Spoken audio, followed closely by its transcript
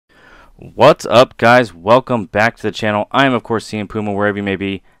What's up, guys? Welcome back to the channel. I am, of course, CM Puma, wherever you may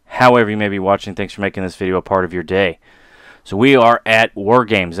be, however you may be watching. Thanks for making this video a part of your day. So we are at War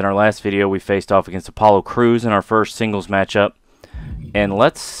Games. In our last video, we faced off against Apollo Crews in our first singles matchup. And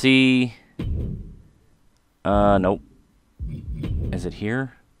let's see... nope. Is it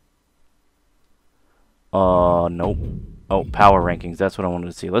here? Nope. Oh, power rankings. That's what I wanted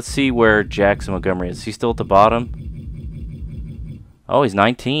to see. Let's see where Jackson Montgomery is. Is he still at the bottom? Oh, he's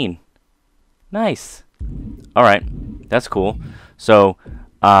 19. Nice. Alright, that's cool. So,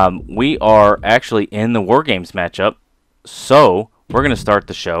 we are actually in the War Games matchup. So, we're going to start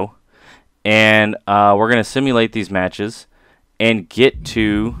the show. And we're going to simulate these matches and get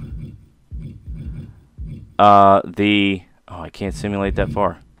to the... Oh, I can't simulate that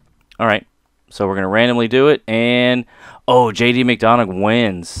far. Alright, so we're going to randomly do it. And, oh, J.D. McDonough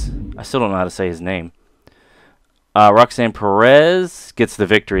wins. I still don't know how to say his name. Roxanne Perez gets the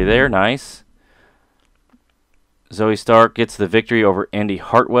victory there. Nice. Zoe Stark gets the victory over Indy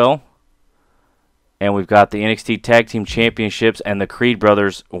Hartwell. And we've got the NXT Tag Team Championships, and the Creed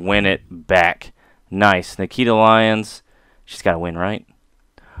brothers win it back. Nice. Nikita Lyons. She's got to win, right?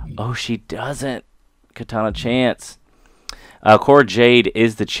 Oh, she doesn't. Katana Chance. Cora Jade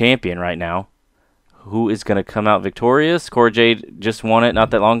is the champion right now. Who is going to come out victorious? Cora Jade just won it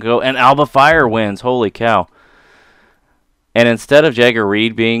not that long ago. And Alba Fire wins. Holy cow. And instead of Jagger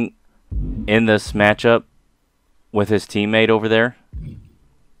Reed being in this matchup with his teammate over there,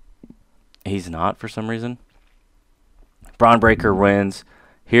 he's not for some reason. Braun Breaker wins.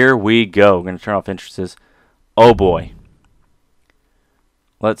 Here we go. We're going to turn off entrances. Oh boy.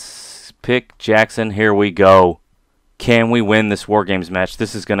 Let's pick Jackson. Here we go. Can we win this War Games match?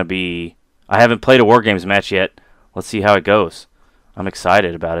 This is going to be... I haven't played a War Games match yet. Let's see how it goes. I'm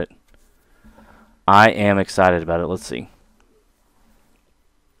excited about it. I am excited about it. Let's see.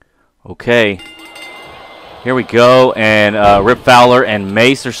 Okay, here we go, and Rip Fowler and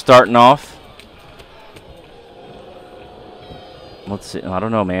Mace are starting off. Let's see. I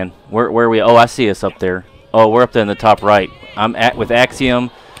don't know, man. Where are we? Oh, I see us up there. Oh, we're up there in the top right. I'm with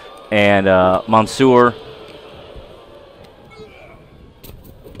Axiom and Mansoor.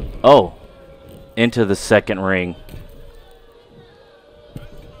 Oh, into the second ring.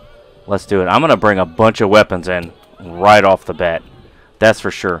 Let's do it. I'm gonna bring a bunch of weapons in right off the bat. That's for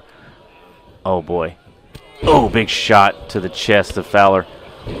sure. Oh, boy. Oh, big shot to the chest of Fowler.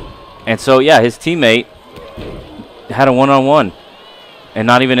 And so, yeah, his teammate had a one-on-one and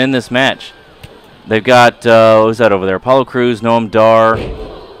not even in this match. They've got, who's that over there? Apollo Crews, Noam Dar.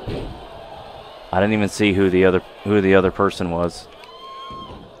 I didn't even see who the other person was.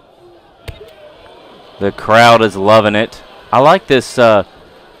 The crowd is loving it. I like this, the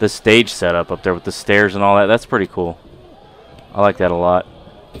stage setup up there with the stairs and all that. That's pretty cool. I like that a lot.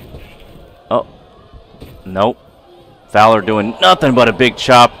 Oh, nope. Fowler doing nothing but a big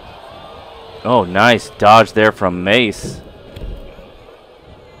chop. Oh, nice dodge there from Mace.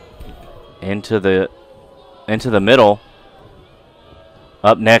 Into the middle.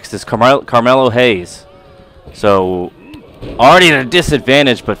 Up next is Carmelo Hayes. So, already at a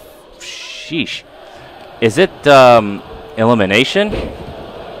disadvantage, but sheesh. Is it elimination?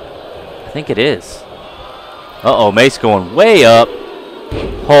 I think it is. Uh-oh, Mace going way up.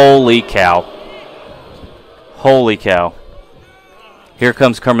 Holy cow. Holy cow. Here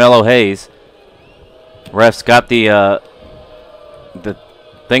comes Carmelo Hayes. Ref's got the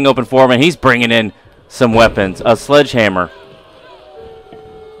thing open for him, and he's bringing in some weapons. A sledgehammer.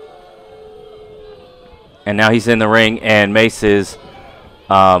 And now he's in the ring, and Mace is...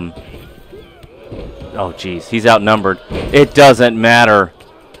 oh, jeez. He's outnumbered. It doesn't matter.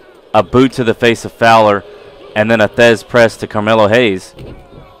 A boot to the face of Fowler, and then a Thez press to Carmelo Hayes.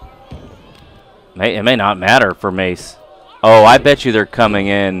 It may not matter for Mace. Oh, I bet you they're coming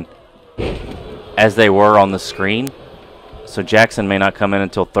in as they were on the screen. So Jackson may not come in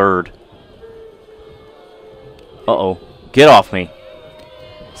until third. Uh-oh. Get off me,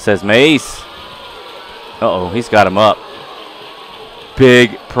 says Mace. Uh-oh, he's got him up.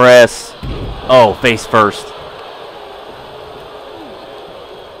 Big press. Oh, face first.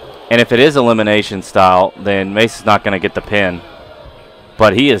 And if it is elimination style, then Mace is not going to get the pin.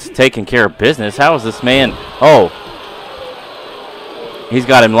 But he is taking care of business. How is this man? Oh. He's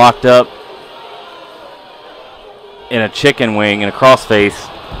got him locked up in a chicken wing in a crossface.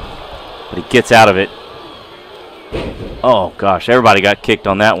 But he gets out of it. Oh, gosh. Everybody got kicked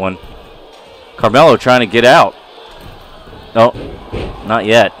on that one. Carmelo trying to get out. No, not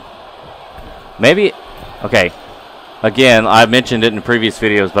yet. Maybe. Okay. Again, I mentioned it in previous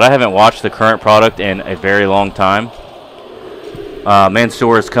videos, but I haven't watched the current product in a very long time.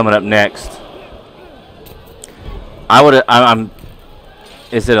 Mansoor is coming up next.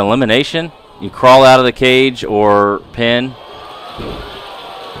 Is it elimination? You crawl out of the cage or pin?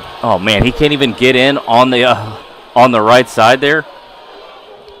 Oh man, he can't even get in on the right side there.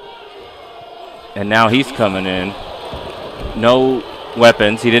 And now he's coming in. No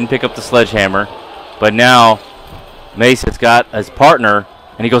weapons. He didn't pick up the sledgehammer. But now Mace has got his partner,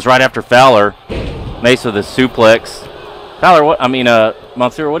 and he goes right after Fowler. Mace with a suplex. Fowler,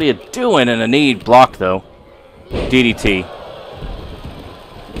 Mansoor, what are you doing? And a knee blocked though. DDT.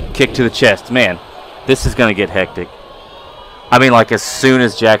 Kick to the chest. Man, this is going to get hectic. I mean, like as soon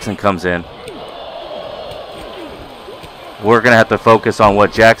as Jackson comes in, we're going to have to focus on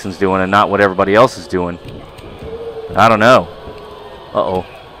what Jackson's doing and not what everybody else is doing. I don't know. Uh-oh.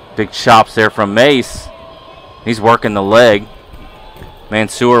 Big chops there from Mace. He's working the leg.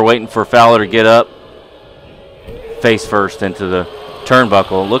 Mansoor waiting for Fowler to get up. Face first into the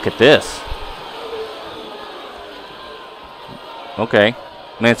turnbuckle. Look at this. Okay.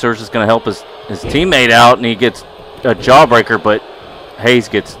 Mansoor's just going to help his teammate out, and he gets a jawbreaker, but Hayes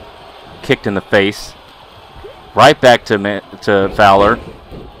gets kicked in the face. Right back to Fowler.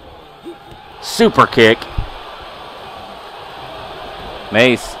 Super kick.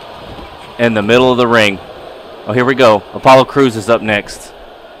 Mace in the middle of the ring. Oh, here we go. Apollo Crews is up next.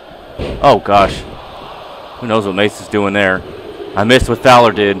 Oh, gosh. Who knows what Mace is doing there. I missed what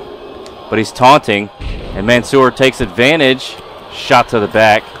Fowler did, but he's taunting, and Mansoor takes advantage. Shot to the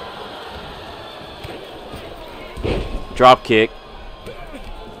back. Drop kick.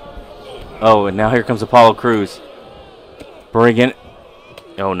 Oh, and now here comes Apollo Crews. Bringing...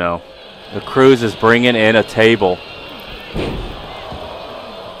 Oh, no. The Crews is bringing in a table.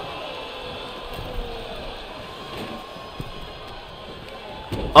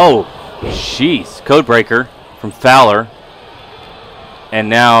 Oh, jeez. Codebreaker from Fowler. And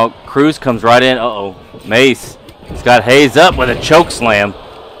now Crews comes right in. Uh-oh. Mace. He's got Hayes up with a choke slam.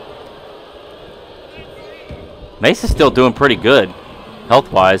 Mace is still doing pretty good,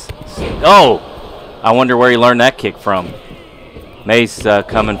 health-wise. Oh! I wonder where he learned that kick from. Mace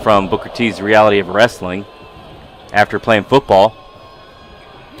coming from Booker T's Reality of Wrestling after playing football.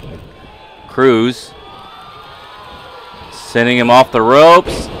 Crews sending him off the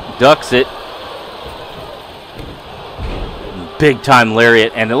ropes. Ducks it. Big-time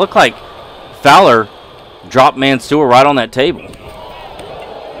lariat. And it looked like Fowler dropped Mansoor right on that table.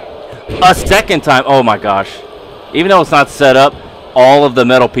 A second time. Oh, my gosh. Even though it's not set up, all of the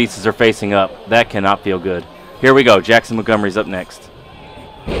metal pieces are facing up. That cannot feel good. Here we go. Jackson Montgomery's up next.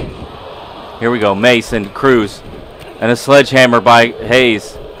 Here we go. Mace and Crews. And a sledgehammer by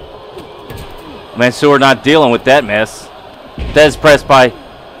Hayes. Mansoor not dealing with that mess. Dez pressed by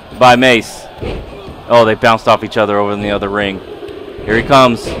Mace. Oh, they bounced off each other over in the other ring. Here he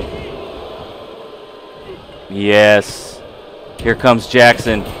comes. Yes. Here comes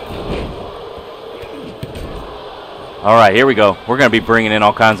Jackson. All right, here we go. We're going to be bringing in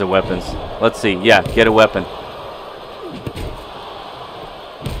all kinds of weapons. Let's see. Yeah, get a weapon.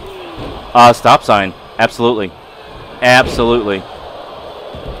 Stop sign. Absolutely. Absolutely.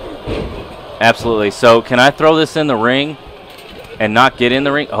 Absolutely. So, can I throw this in the ring and not get in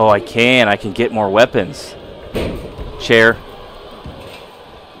the ring? Oh, I can. I can get more weapons. Chair.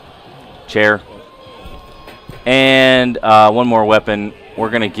 Chair. And one more weapon.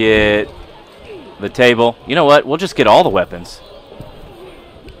 We're going to get the table. You know what? We'll just get all the weapons.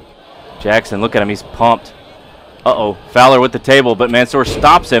 Jackson, look at him. He's pumped. Uh-oh. Fowler with the table, but Mansoor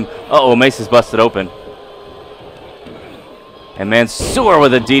stops him. Uh-oh. Mace is busted open. And Mansoor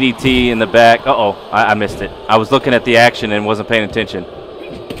with a DDT in the back. Uh-oh. I missed it. I was looking at the action and wasn't paying attention.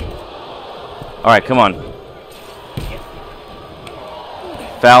 All right, come on.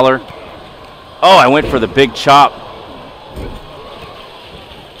 Fowler. Oh, I went for the big chop.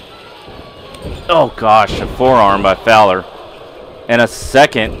 Oh, gosh, a forearm by Fowler. And a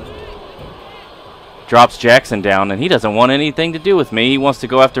second drops Jackson down, and he doesn't want anything to do with me. He wants to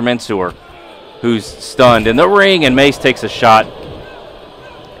go after Mansoor, who's stunned in the ring, and Mace takes a shot.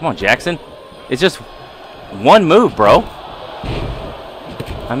 Come on, Jackson. It's just one move, bro.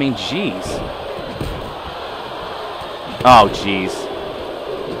 I mean, jeez. Oh, jeez.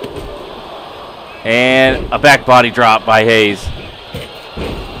 And a back body drop by Hayes.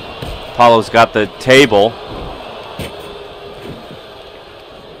 Apollo's got the table.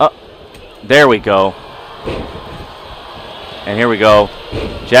 There we go. And here we go.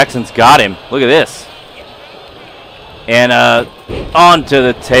 Jackson's got him. Look at this. And onto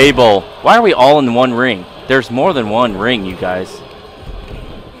the table. Why are we all in one ring? There's more than one ring, you guys.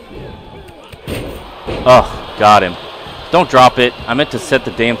 Oh, got him. Don't drop it. I meant to set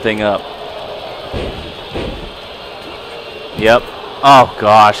the damn thing up. Yep. Oh,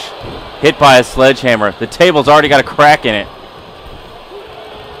 gosh. Hit by a sledgehammer. The table's already got a crack in it.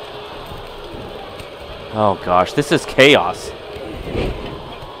 Oh, gosh. This is chaos.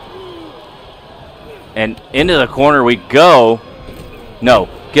 And into the corner we go. No.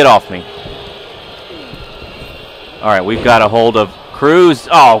 Get off me. All right. We've got a hold of Cruz.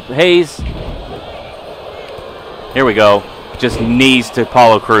 Oh, Hayes. Here we go. Just knees to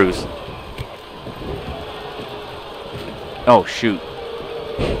Paulo Cruz. Oh, shoot.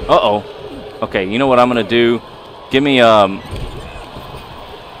 Uh-oh. Okay, you know what I'm going to do? Give me, well,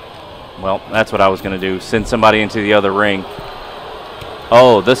 that's what I was going to do. Send somebody into the other ring.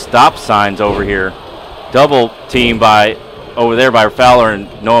 Oh, the stop sign's over here. Double team by, over there by Fowler and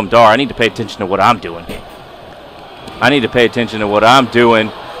Noam Dar. I need to pay attention to what I'm doing. I need to pay attention to what I'm doing.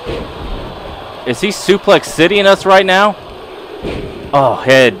 Is he suplex citying us right now? Oh,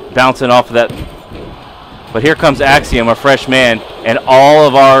 head bouncing off of that. But here comes Axiom, a fresh man, and all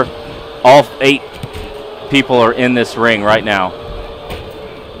 8 people are in this ring right now.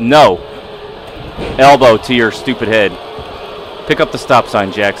 No. Elbow to your stupid head. Pick up the stop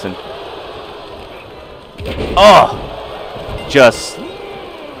sign, Jackson. Oh! Just.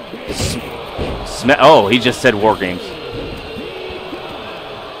 Oh, he just said War Games.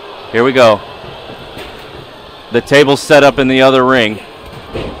 Here we go. The table's set up in the other ring.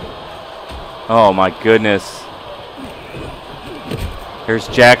 Oh, my goodness. Here's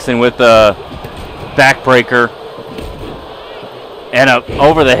Jackson with a backbreaker. And a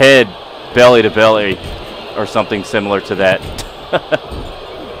over the head, belly to belly, or something similar to that.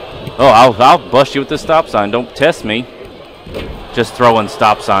 Oh, I'll bust you with the stop sign. Don't test me. Just throwing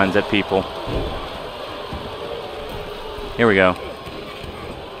stop signs at people. Here we go.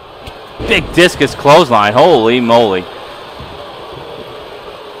 Big discus clothesline. Holy moly.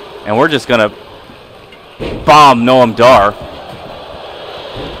 And we're just going to bomb Noam Dar.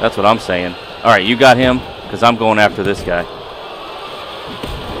 That's what I'm saying. All right, you got him? Because I'm going after this guy.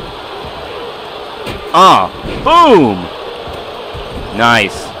 Boom!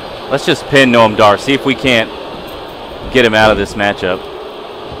 Nice. Let's just pin Noam Dar. See if we can't get him out of this matchup.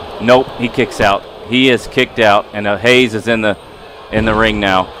 Nope, he kicks out. He is kicked out, and Hayes is in the ring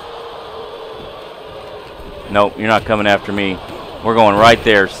now. Nope, you're not coming after me. We're going right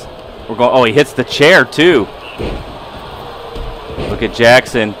there. We're going. Oh, he hits the chair too. Look at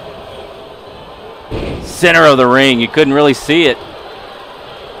Jackson. Center of the ring. You couldn't really see it.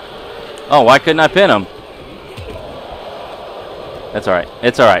 Oh, why couldn't I pin him? That's all right.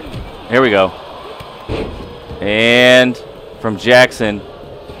 It's all right. Here we go. And from Jackson.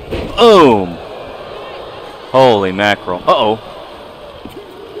 Boom. Holy mackerel. Uh-oh.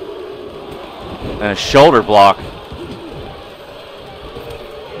 And a shoulder block.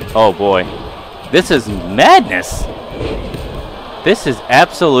 Oh, boy. This is madness. This is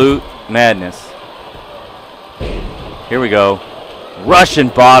absolute madness. Here we go. Russian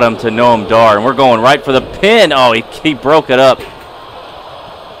bottom to Noam Dar. And we're going right for the pin. Oh, he broke it up.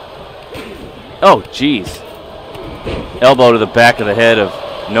 Oh, jeez. Elbow to the back of the head of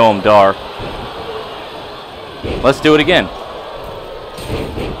Noam Dar. Let's do it again.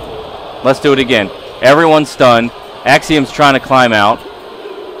 Let's do it again. Everyone's stunned. Axiom's trying to climb out.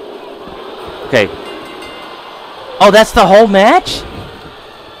 Okay. Oh, that's the whole match?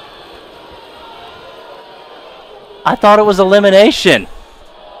 I thought it was elimination.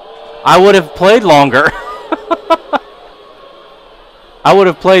 I would have played longer. I would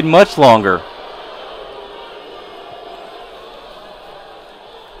have played much longer.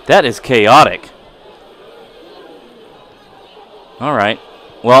 That is chaotic. All right.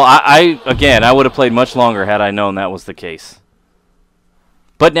 Well, again, I would have played much longer had I known that was the case.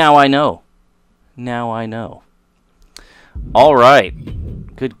 But now I know. Now I know. All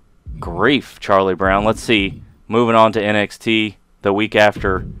right. Good grief, Charlie Brown. Let's see. Moving on to NXT the week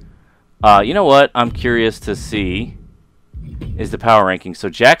after. You know what? I'm curious to see is the power ranking. So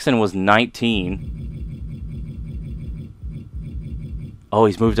Jackson was 19. Oh,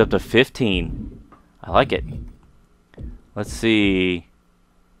 he's moved up to 15. I like it. Let's see.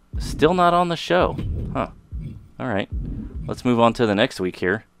 Still not on the show. Huh. All right. Let's move on to the next week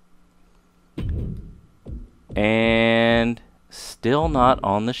here. And still not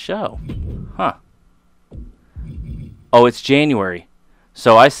on the show. Huh. Oh, it's January.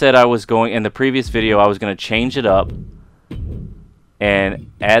 So I said I was going, in the previous video, I was going to change it up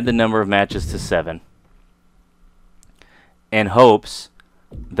and add the number of matches to 7 in hopes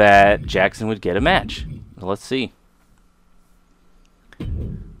that Jackson would get a match. Let's see.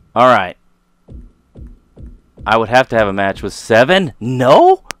 All right. I would have to have a match with 7?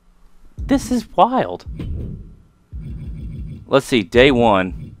 No? This is wild. Let's see, day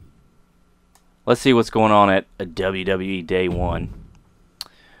 1. Let's see what's going on at a WWE day 1.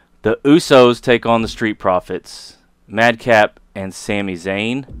 The Usos take on the Street Profits. Madcap and Sami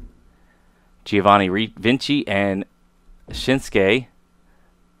Zayn. Giovanni Vinci and Shinsuke.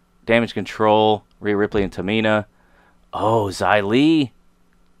 Damage Control, Rhea Ripley and Tamina. Oh, Xia Li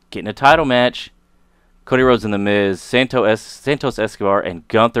getting a title match. Cody Rhodes and The Miz. Santos Escobar and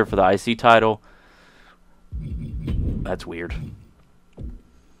Gunther for the IC title. That's weird.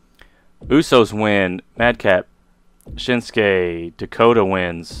 Usos win. Madcap. Shinsuke. Dakota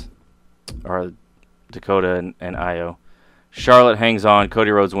wins. Or Dakota and Io. Charlotte hangs on.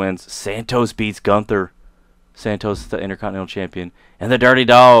 Cody Rhodes wins. Santos beats Gunther. Santos is the Intercontinental Champion. And the Dirty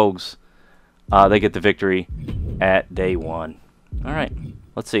Dogs. They get the victory at day 1. Alright.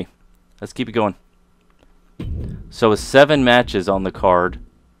 Let's see. Let's keep it going. So with 7 matches on the card.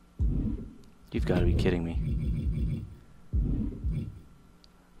 You've got to be kidding me.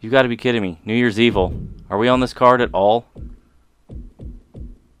 You've got to be kidding me. New Year's Evil. Are we on this card at all?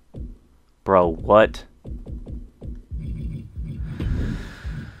 Bro, what?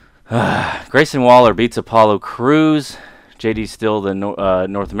 Grayson Waller beats Apollo Crews. JD's still the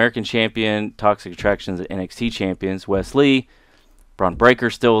North American champion. Toxic Attraction's the NXT champions. Wes Lee. Braun Breaker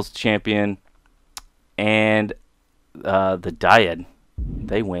still is champion. And the Dyad,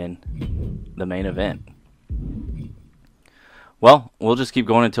 they win the main event. Well, we'll just keep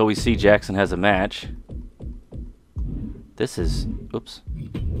going until we see Jackson has a match. This is, oops,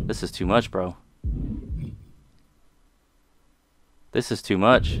 this is too much, bro. This is too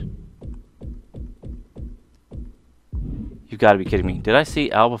much. You've got to be kidding me. Did I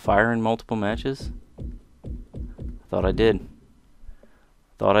see Alba Fire in multiple matches? I thought I did.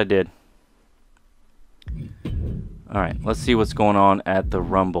 Thought I did. Alright, let's see what's going on at the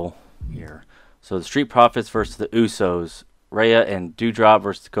Rumble here. So the Street Profits versus the Usos. Rhea and Doudrop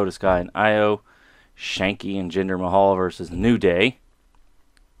versus Dakota Sky and Io. Shanky and Jinder Mahal versus New Day.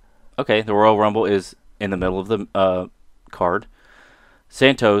 Okay, the Royal Rumble is in the middle of the card.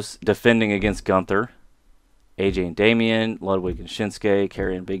 Santos defending against Gunther. AJ and Damian. Ludwig and Shinsuke.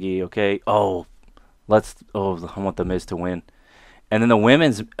 Kerry and Big E. Okay. Oh, I want the Miz to win. And then the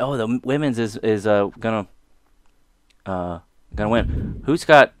women's. Oh, the women's is gonna win. Who's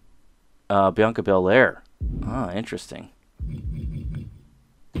got Bianca Belair? Ah, interesting.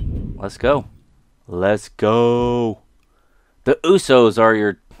 Let's go. Let's go. The Usos are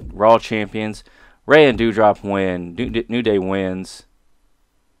your Raw champions. Rey and Doudrop win. New Day wins.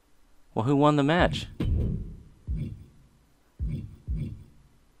 Well, who won the match?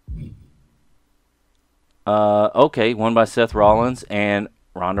 Okay, won by Seth Rollins and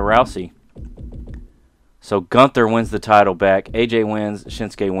Ronda Rousey. So Gunther wins the title back. AJ wins.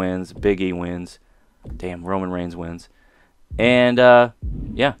 Shinsuke wins. Big E wins. Damn, Roman Reigns wins. And,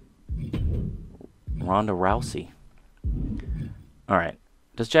 yeah. Ronda Rousey. Alright.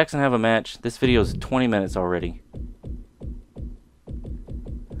 Does Jackson have a match? This video is 20 minutes already.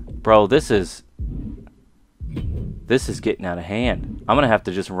 Bro, this is getting out of hand. I'm going to have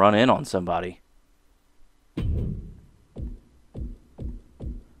to just run in on somebody.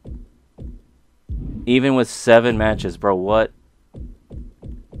 Even with 7 matches, bro, what?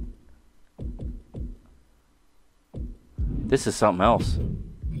 This is something else.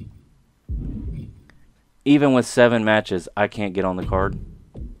 Even with 7 matches, I can't get on the card.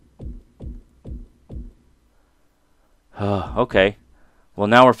 Okay. Well,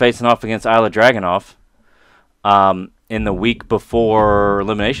 now we're facing off against Isla Dragunov in the week before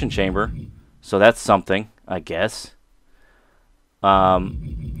Elimination Chamber. So that's something, I guess.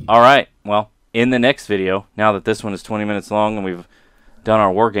 Alright, well, in the next video, now that this one is 20 minutes long and we've done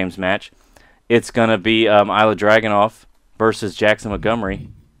our War Games match, it's going to be Isla Dragunov versus Jackson Montgomery.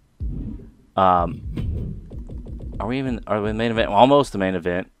 Are we in the main event? Almost the main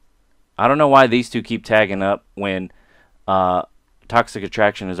event. I don't know why these two keep tagging up when Toxic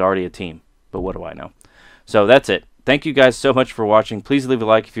Attraction is already a team. But what do I know? So that's it. Thank you guys so much for watching. Please leave a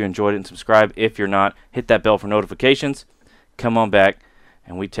like if you enjoyed it and subscribe if you're not. Hit that bell for notifications. Come on back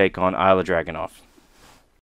and we take on Isla Dragunov.